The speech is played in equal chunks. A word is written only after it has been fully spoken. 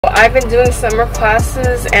I've been doing summer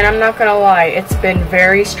classes, and I'm not gonna lie, it's been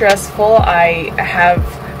very stressful. I have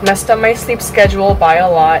messed up my sleep schedule by a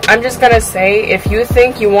lot. I'm just gonna say, if you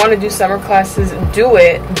think you want to do summer classes, do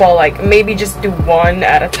it, but like maybe just do one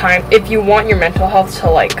at a time. If you want your mental health to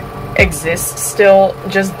like exist still,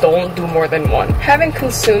 just don't do more than one. Having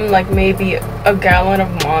consumed like maybe a gallon of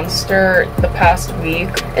Monster the past week,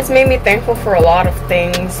 it's made me thankful for a lot of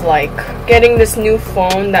things, like getting this new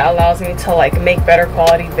phone that allows me to like make better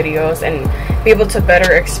quality videos and be able to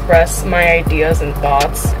better express my ideas and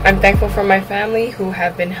thoughts. I'm thankful for my family who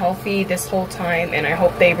have been healthy this whole time, and I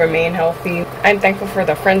hope they remain healthy. I'm thankful for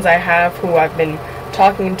the friends I have who I've been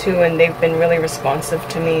talking to, and they've been really responsive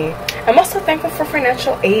to me. I'm also thankful for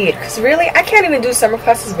financial aid, because really, I can't even do summer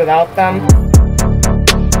classes without them.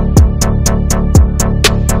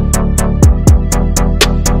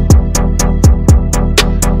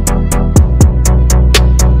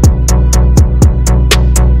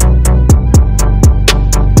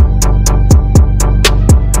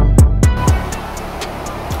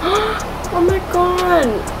 Oh my god,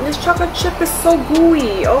 this chocolate chip is so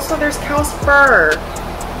gooey. Also, there's cow's fur.